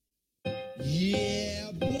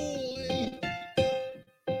Yeah, boy.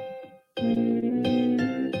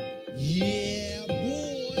 Yeah,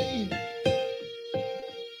 boy.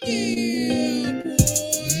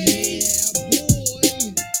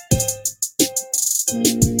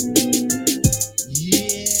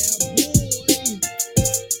 Yeah, boy. Yeah,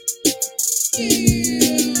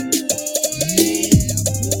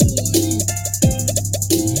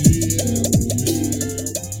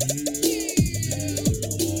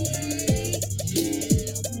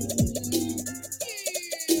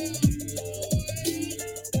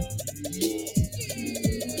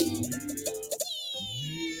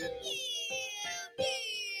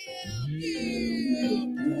 Yeah,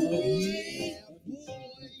 boy.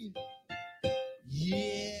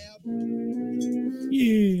 Yeah,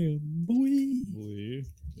 Yeah, boy. Boy.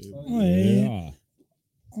 Oh, yeah. Yeah.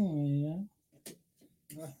 Oh, yeah.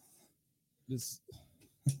 This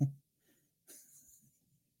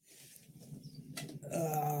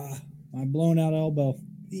My blown out elbow.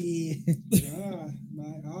 My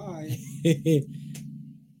eye.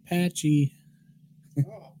 Patchy.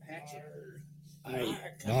 Oh, patch it.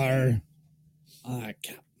 Arr.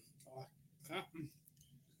 Cap. Cotton.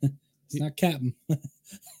 It's not Captain.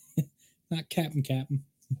 Not Captain.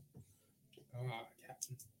 Oh,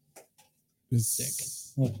 Captain.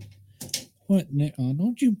 This What? What, Nick? Oh,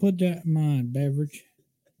 don't you put that in my beverage.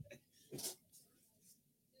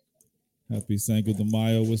 Happy Cinco de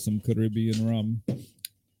Mayo with some Caribbean rum.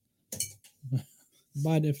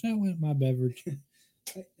 But if that went in my beverage,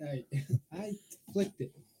 I flicked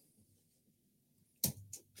it.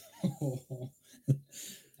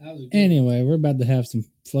 That was good. anyway, we're about to have some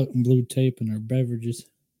floating blue tape in our beverages.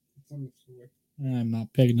 It's on the floor. I'm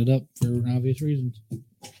not picking it up for obvious reasons.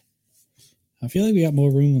 I feel like we got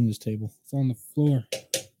more room on this table. It's on the floor.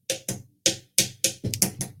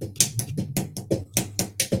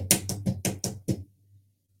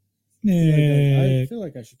 I Yeah, feel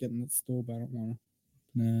like I should get in the stool, but I don't want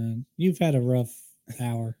to. nah, you've had a rough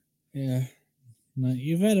hour. Yeah, No,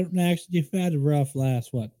 you've had a rough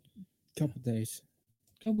last what? couple days.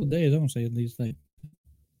 Couple of days. I don't say at least like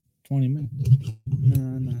 20 minutes.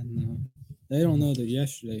 No. They don't know the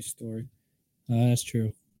yesterday story. That's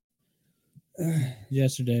true.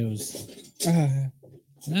 Yesterday was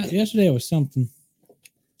something.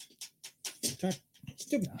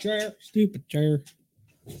 Stupid chair. Stupid chair.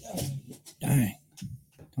 Dang.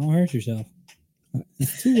 Don't hurt yourself.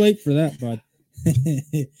 It's too late for that, bud.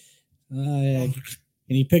 Yeah.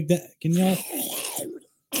 Can you pick that? Can y'all?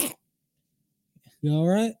 You all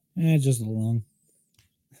right? Just a lung.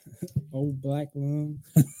 Old black lung.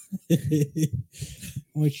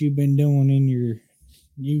 What you been doing in your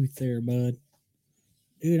youth there, bud?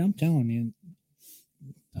 Dude, I'm telling you.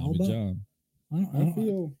 All Good about, job. I I don't,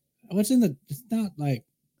 feel. what's in the? It's not like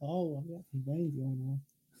Oh, I got some veins going on.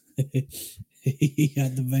 he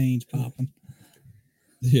got the veins popping.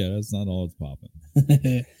 Yeah, that's not all it's popping.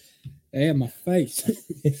 Hey, my face.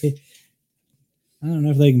 I don't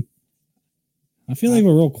know if they can. I feel like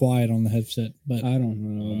we're real quiet on the headset, but I don't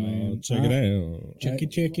know, man. Check it out. check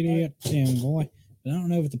it out, damn boy. But I don't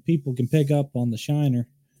know if the people can pick up on the shiner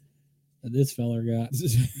that this feller got.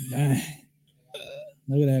 Look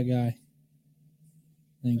at that guy.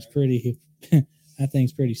 Thing's pretty. That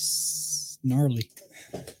thing's pretty gnarly.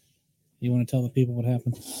 You want to tell the people what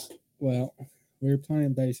happened? Well, we were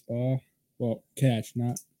playing baseball. Well, catch,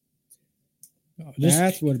 not. Just,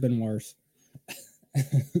 That would have been worse.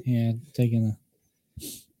 yeah, taking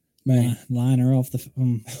Man. the liner off the.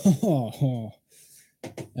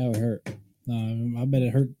 That would hurt. I bet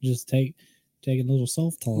it hurt just taking a little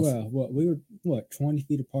soft toss. Well, we were 20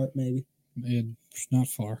 feet apart, maybe. It's not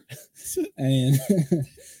far. And,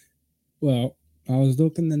 well, I was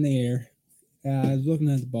looking in the air. I was looking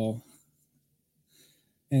at the ball.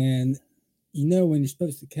 And, you know, when you're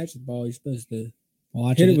supposed to catch the ball, you're supposed to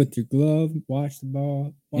Watch hit it with your glove, watch the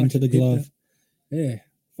ball. into the glove. Yeah.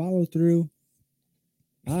 Follow through.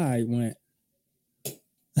 I went,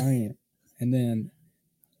 bam. And then,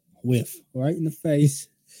 Whiff. right in the face.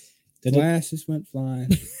 Did Glasses went flying.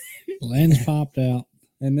 Lens popped out.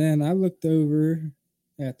 And then I looked over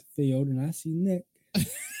at the field and I see Nick.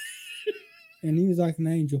 And he was like an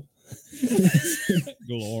angel.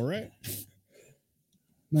 Glory.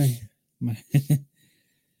 Man.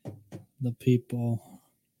 The people.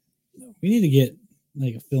 We need to get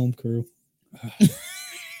like a film crew.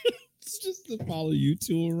 It's just to follow you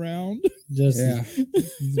two around. Just Yeah.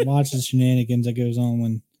 watch the shenanigans that goes on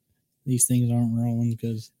when these things aren't rolling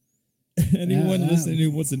because Anyone Yeah, listening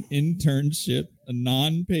who wants an internship, a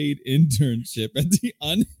non-paid internship at the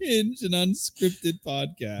Unhinged and Unscripted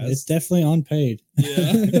podcast, It's definitely unpaid.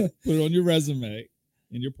 yeah, put it on your resume,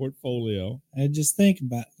 in your portfolio. I just think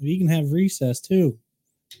about it. You can have recess too,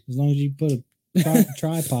 as long as you put a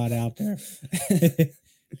tripod out there. As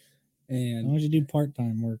And long as you do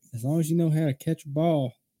part-time work, as long as you know how to catch a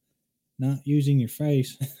ball, not using your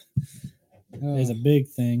face is a big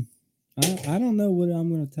thing. I don't know what I'm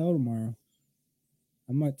going to tell tomorrow.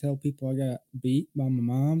 I might tell people I got beat by my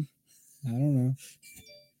mom. I don't know.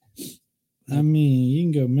 I mean, you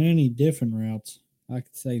can go many different routes. I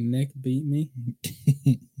could say Nick beat me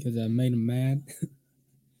because I made him mad.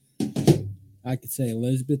 I could say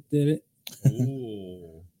Elizabeth did it.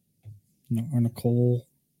 Oh, Or Nicole.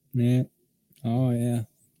 Yeah. Oh, yeah.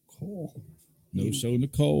 Nicole. no show,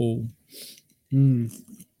 Nicole.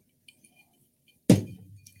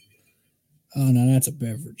 Oh, no, that's a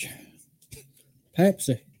beverage.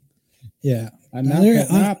 Pepsi. Yeah. Not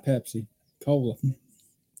Now, Pepsi. Cola.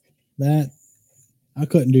 That, I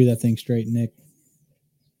couldn't do that thing straight, Nick.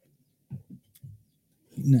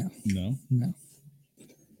 No.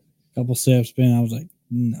 Couple sips in, I was like,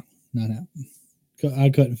 no, not happening. I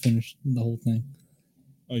couldn't finish the whole thing.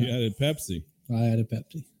 Oh, you added Pepsi. I had a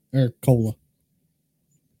Pepsi. Or cola.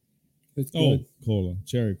 It's Oh, good. cola,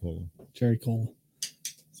 cherry cola. Cherry cola.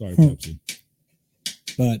 Sorry, Pepsi.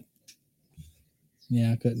 But,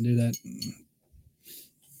 yeah, I couldn't do that.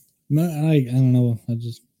 I don't know. I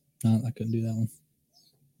couldn't do that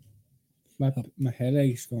one. My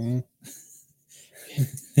headache's gone.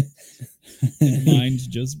 Mine's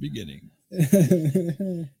just beginning. I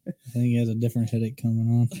think he has a different headache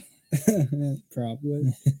coming on.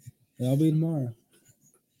 Probably. That'll be tomorrow.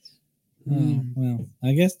 Oh, well,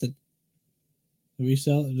 I guess that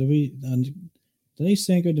today's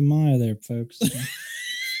Cinco de Mayo there, folks.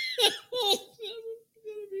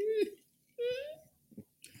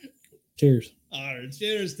 Cheers. All right,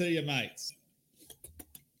 cheers to you, mates.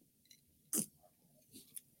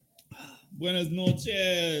 Buenas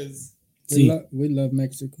noches. We love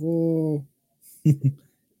Mexico.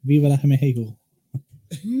 Viva la Mexico.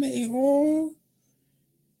 Mexico.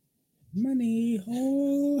 Money.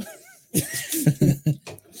 How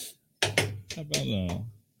about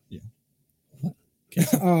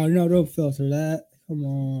Oh, no, don't filter that. Come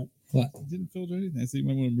on. What? I didn't filter anything. So you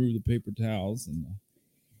might want to move the paper towels and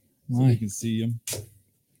so Why? you can see him.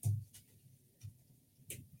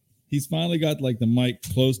 He's finally got like the mic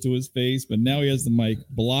close to his face, but now he has the mic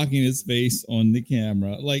blocking his face on the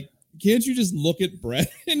camera. Like, can't you just look at Bret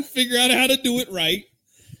and figure out how to do it right?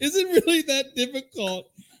 Is it really that difficult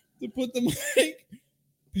to put the mic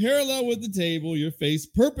parallel with the table, your face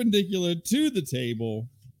perpendicular to the table?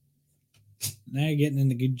 Now you're getting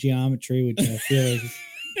into good geometry, which I feel like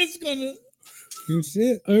It's gonna. You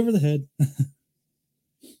sit. over the head.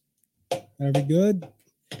 Are we good?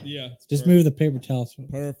 Yeah. Just move the paper towels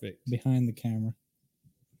Perfect. behind the camera.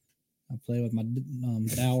 I play with my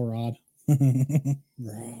dowel rod.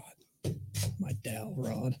 My dowel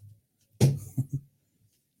rod.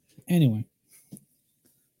 Anyway.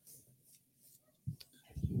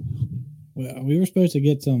 Well, we were supposed to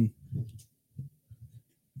get some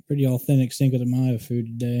pretty authentic Cinco de Mayo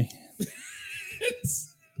food today.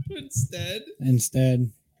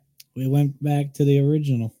 Instead, we went back to the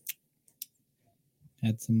original.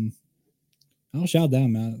 Had some. I'll shout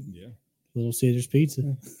them out. Yeah. Little Caesar's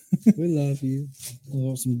Pizza. We love you.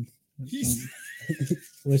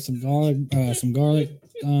 With some garlic,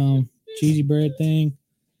 cheesy bread thing.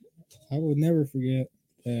 I will never forget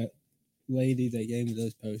that lady that gave me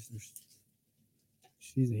those posters.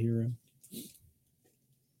 She's a hero.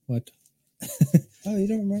 What? Oh, you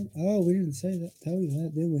don't remember? Oh, we didn't say that. Tell you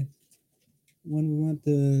that, did we? When we went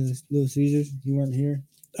to Little Caesars, you weren't here.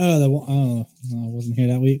 I wasn't here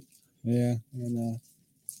that week. Yeah, and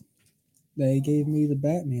they gave me the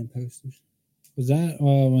Batman posters. Was that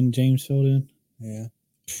when James filled in? Yeah.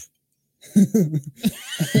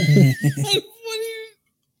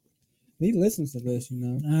 He listens to this, you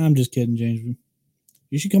know. I'm just kidding, James.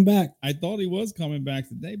 You should come back. I thought he was coming back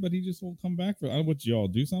today, but he just won't come back for. I don't know what y'all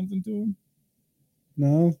do something to him.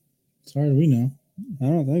 No, Sorry, we know. I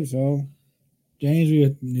don't think so. James,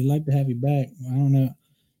 we'd like to have you back. I don't know.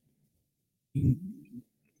 You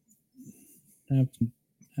can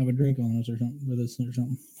have a drink on us or something with us or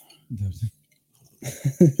something.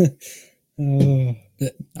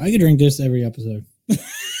 I could drink this every episode.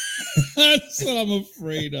 That's what I'm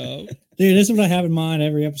afraid of. Dude, this is what I have in mind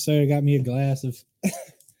every episode. I got me a glass of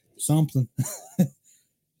something.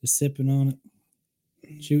 Just sipping on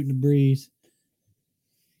it. Shooting the breeze.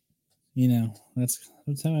 You know, that's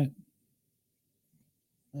how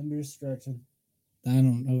I'm just stretching. I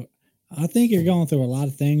don't know. I think you're going through a lot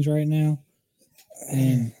of things right now,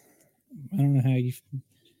 and I don't know how you.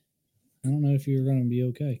 I don't know if you're going to be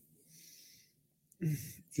okay.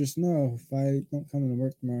 Just know if I don't come to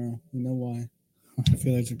work tomorrow, you know why. I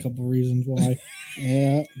feel there's a couple reasons why.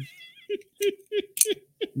 Yeah.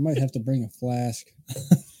 Might have to bring a flask.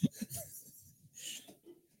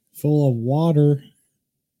 Full of water.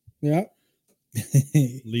 Yep.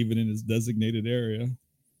 Leave it in its designated area.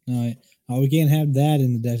 All right. Oh, we can't have that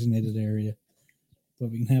in the designated area,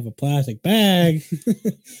 but we can have a plastic bag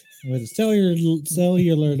with a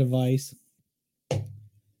cellular device.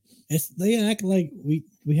 They act like we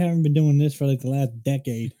haven't been doing this for like the last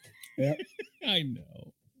decade. Yep. I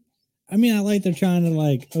know. I mean, I like they're trying to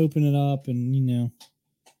like open it up, and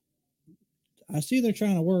I see they're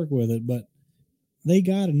trying to work with it, but they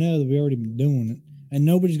got to know that we already been doing it, and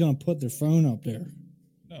nobody's gonna put their phone up there.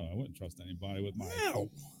 No, I wouldn't trust anybody with my No.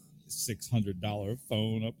 $600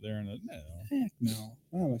 phone up there. No. Heck no.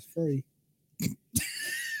 That was free.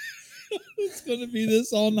 It's going to be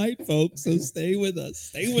this all night, folks. So stay with us.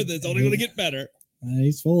 Stay with us. It's only going to get better.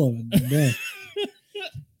 He's full of it.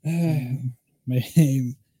 Man,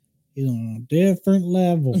 he's on a different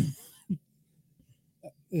level.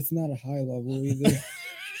 It's not a high level either.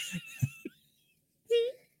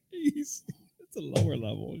 It's a lower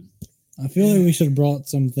level. I feel like we should have brought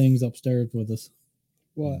some things upstairs with us.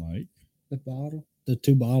 What? Mike? The bottle? The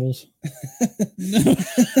 2 bottles. No.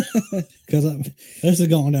 Because this is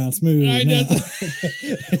going down smooth. I now. know.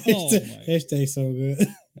 Oh, my. It tastes so good.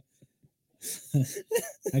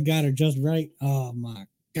 I got her just right. Oh my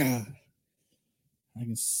God. I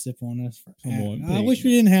can sip on this for Come on, I wish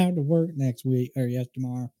we didn't have to work next week or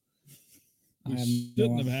tomorrow. We I have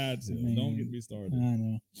shouldn't no- have had to. Man. Don't get me started. I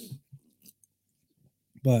know.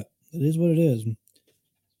 But it is what it is.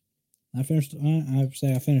 I finished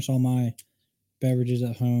all my beverages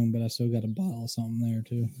at home, but I still got a bottle of something there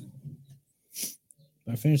too.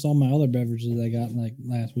 But I finished all my other beverages I got like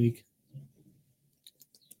last week.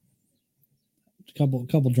 A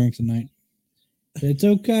couple drinks a night. It's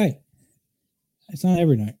okay. It's not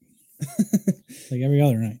every night. It's like every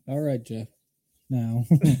other night. All right, Jeff. No.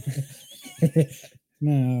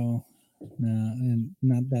 No, and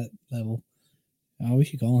not that level. Oh, we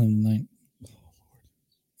should call him tonight.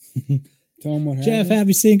 Tell him what happened. Jeff,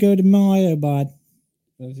 happy Cinco de Mayo, bud.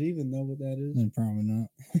 Does he even know what that is? Probably not.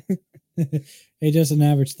 It's just an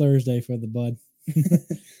average Thursday for the bud.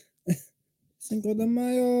 Cinco de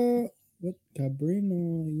Mayo. What?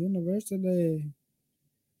 Cabrino University.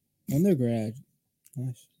 Undergrad.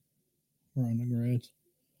 Nice. We're undergrads.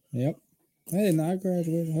 Yep. I did not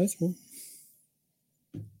graduate high school.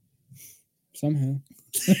 Somehow.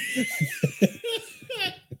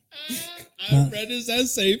 I read his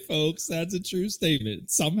essay, folks. That's a true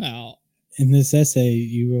statement. Somehow. In this essay,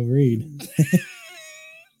 you will read.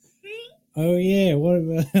 Oh yeah, what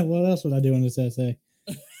else would I do in this essay?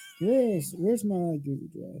 Where's my Google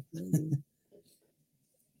Drive?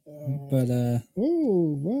 But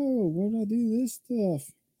whoa, where did I do this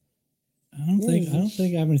stuff? I don't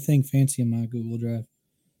think I have anything fancy in my Google Drive.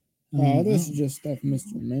 Oh, this is just stuff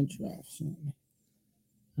Mr. Mentroff sent me.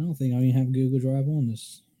 I don't think I even have Google Drive on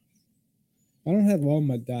this. I don't have all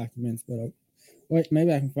my documents, but wait,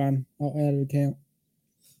 maybe I can find. I'll add an account.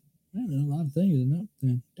 I don't know, a lot of things in that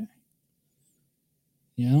thing. Dang.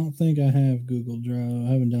 Yeah, I don't think I have Google Drive.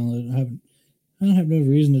 I haven't downloaded. I don't have no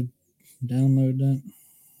reason to download that.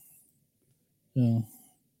 So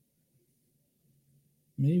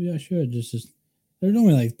maybe I should just. There's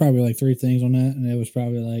only probably like 3 things on that, and it was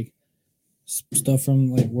probably like stuff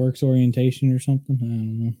from like works orientation or something. I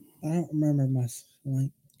don't know. I don't remember my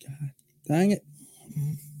link. God dang it.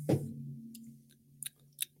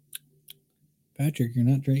 Patrick, you're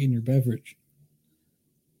not drinking your beverage.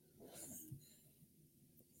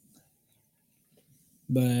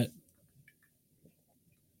 But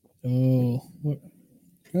what?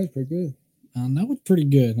 That's pretty good. That was pretty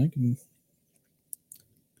good. I can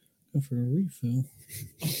go for a refill.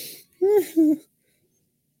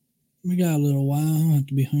 We got a little while. I have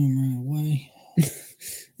to be home right away.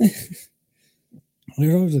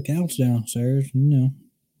 There's always a couch downstairs,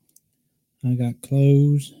 I got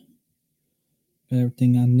clothes, got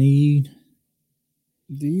everything I need.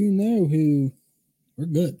 Do you know who We're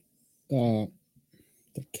good. the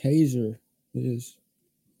Kaiser is?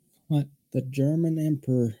 What? The German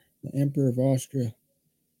emperor, the Emperor of Austria,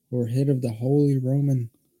 or head of the Holy Roman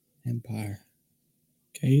Empire.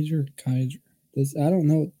 Kaiser. This I don't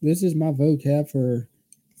know. This is my vocab for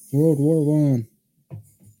World War One.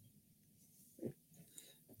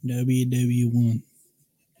 WW1.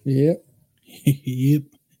 Yep. Yep.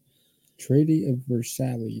 Treaty of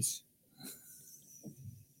Versailles.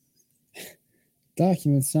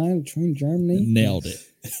 Document signed between Germany Nailed it.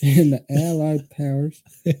 and the Allied powers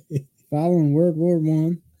following World War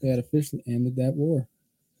I that officially ended that war.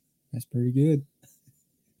 That's pretty good.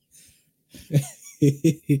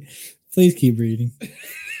 Please keep reading.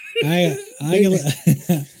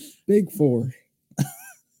 Big Four.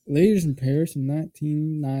 Leaders in Paris in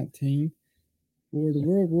 1919 for the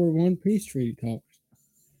World War I peace treaty talks.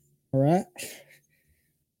 All right.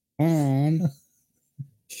 On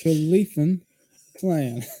Schlieffen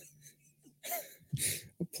Plan.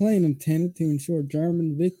 A plan intended to ensure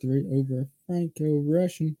German victory over a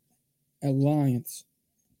Franco-Russian alliance.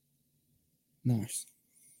 Nice.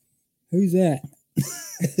 Who's that?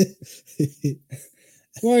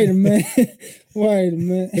 Wait a minute. Wait a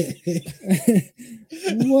minute.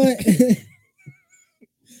 What?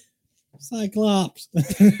 Cyclops.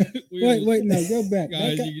 Wait, no, go back.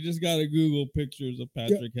 Guys, Back up. you just got to Google pictures of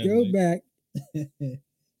Patrick Go Henley. back.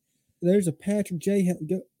 There's a Patrick J.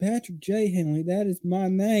 Henley. Patrick J. Henley. That is my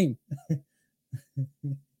name.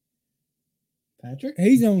 Patrick?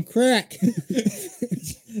 He's on crack.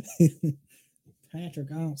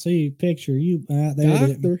 Patrick, I don't see a picture. You there it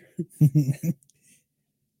is. Doctor.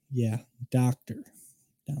 Yeah, doctor.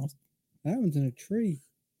 That one's in a tree.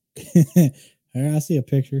 I see a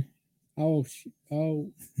picture. Oh.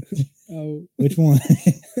 Which one?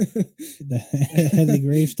 the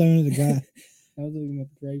gravestone of the guy. I was looking at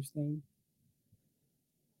the gravestone.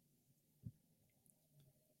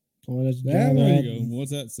 Boy, that's That driver one- There at- you go.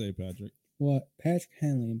 What's that say, Patrick? What? Patrick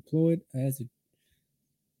Henley employed as a.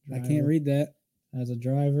 I driver- can't read that. As a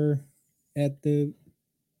driver. At the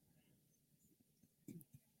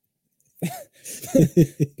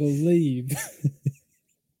believe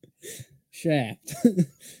shaft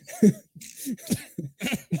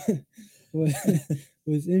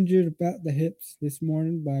was injured about the hips this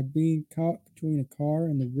morning by being caught between a car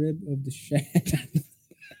and the rib of the shaft.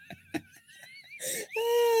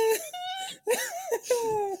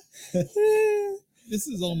 This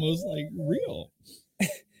is almost like real.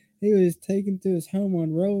 He was taken to his home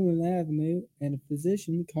on Roland Avenue, and a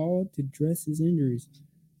physician called to dress his injuries.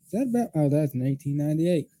 Is that about? Oh, that's in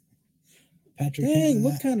 1898. Patrick Dang, Henley.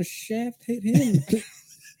 what kind of shaft hit him?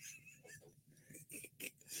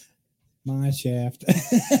 My shaft.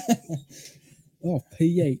 Oh,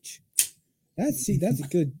 PH. That's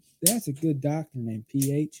a good doctor named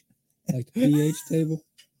PH. Like the pH table.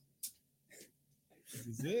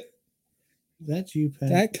 Is it? That's you, Pat.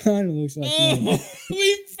 That kind of looks like me. Oh,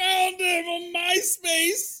 we found him on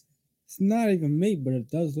MySpace. It's not even me, but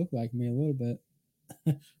it does look like me a little bit.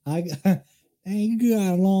 Hey, you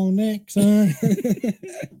got a long neck, son.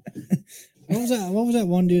 What was that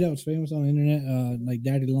one dude that was famous on the internet? Like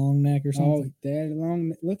Daddy Long Neck or Oh, something? Daddy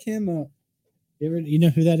Long. Look him up. You know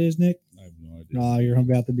who that is, Nick? I have no idea. Oh, you're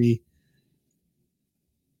about to be.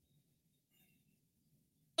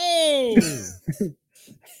 Oh!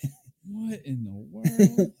 What in the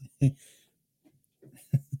world?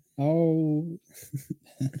 Oh,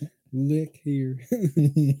 lick here.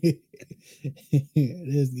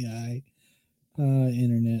 This guy,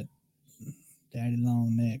 internet, Daddy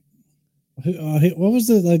Long Neck. What was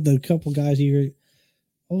the couple guys here?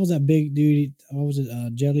 What was that big dude? What was it?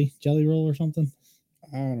 Jelly Roll or something?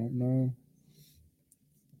 I don't know.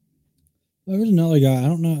 There's another guy. I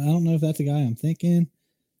don't know if that's the guy I'm thinking.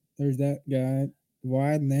 There's that guy,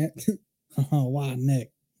 wide neck. Oh, wide neck.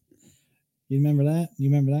 You remember that? You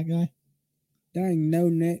remember that guy? Dang, no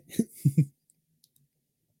neck.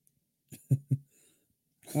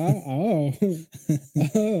 Oh.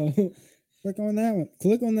 Click on that one.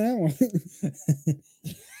 Click on that one. This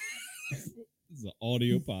is an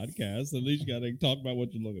audio podcast. At least you got to talk about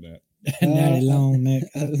what you're looking at. Daddy Long Neck.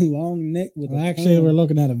 A long neck with Well, a actually, tongue. we're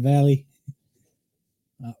looking at a valley.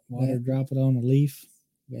 Water That- dropping on a leaf.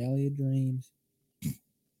 Valley of Dreams.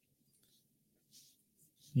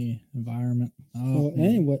 Yeah, environment. Oh, Well,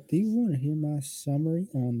 anyway, do you want to hear my summary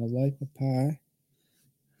on the life of Pi?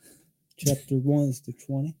 Chapter 1 is to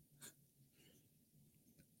 20.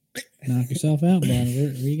 knock yourself out, brother.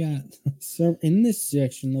 What you got? So, in this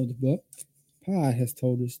section of the book, Pi has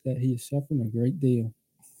told us that he is suffering a great deal,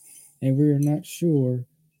 and we are not sure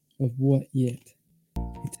of what yet.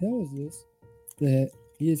 He tells us that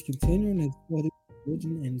he is continuing his study of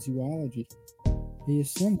religion and zoology. He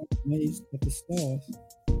is somewhat amazed at the stars,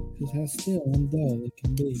 just how still and dull it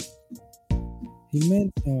can be.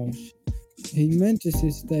 He mentions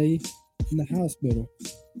his stay in the hospital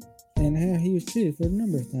and how he was treated for a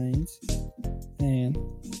number of things, and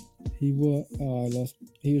he was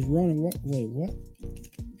running. What?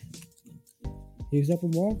 He was up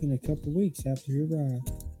and walking a couple of weeks after he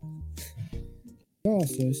arrived. He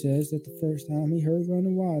also says that the first time he heard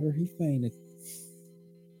running water, he fainted.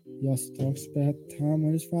 He also talks about the time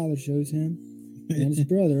when his father shows him and his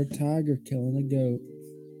brother a tiger killing a goat.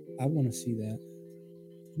 I want to see that.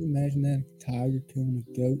 Can you imagine that? A tiger killing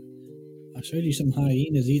a goat? I showed you some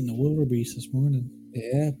hyenas eating the wildebeest this morning.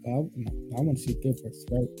 Yeah, but I want to see it go for a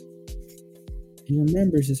throat. He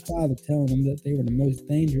remembers his father telling him that they were the most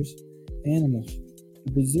dangerous animals.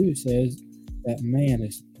 The zoo says that man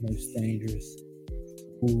is the most dangerous.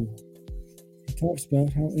 Ooh. He talks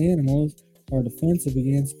about how animals are defensive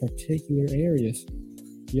against particular areas.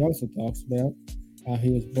 He also talks about how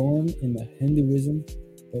he was born in the Hinduism,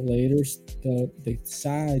 but later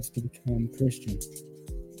decides to become Christian.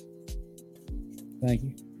 Thank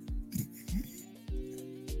you.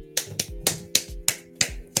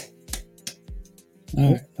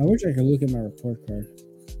 All right. I wish I could look at my report card.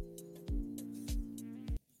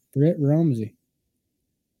 Bret Rumsey.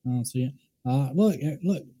 I don't see it.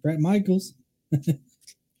 Look, Bret Michaels.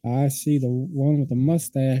 I see the one with the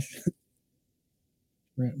mustache.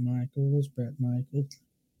 Bret Michaels.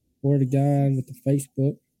 Or the guy with the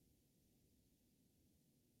Facebook.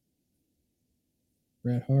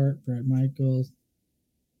 Bret Hart, Bret Michaels.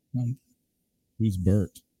 Who's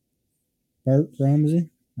Bert? Bert Rumsey.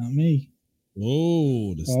 Not me.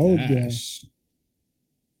 Oh, the Oh, yeah. stash.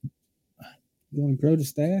 You want to grow the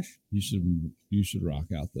stash? You should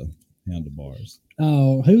rock out the handlebars.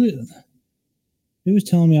 Oh, who was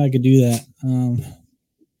telling me I could do that?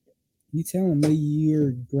 You telling me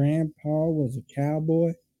your grandpa was a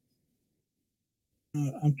cowboy?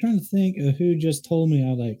 I'm trying to think of who just told me.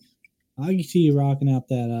 I can see you rocking out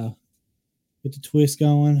that get the twist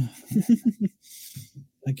going.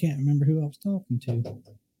 I can't remember who I was talking to.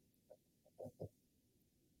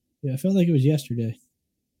 Yeah, I felt like it was yesterday.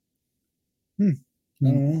 I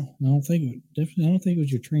don't know. I don't think it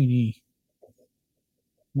was your trainee.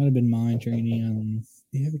 Might have been my trainee. I don't know.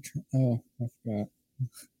 You have I forgot.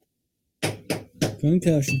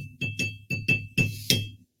 Concussion.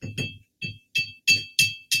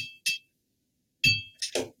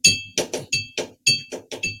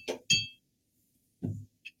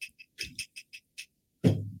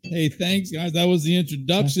 Hey, thanks, guys. That was the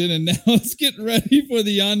introduction. And now let's get ready for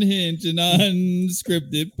the Unhinged and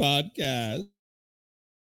Unscripted podcast.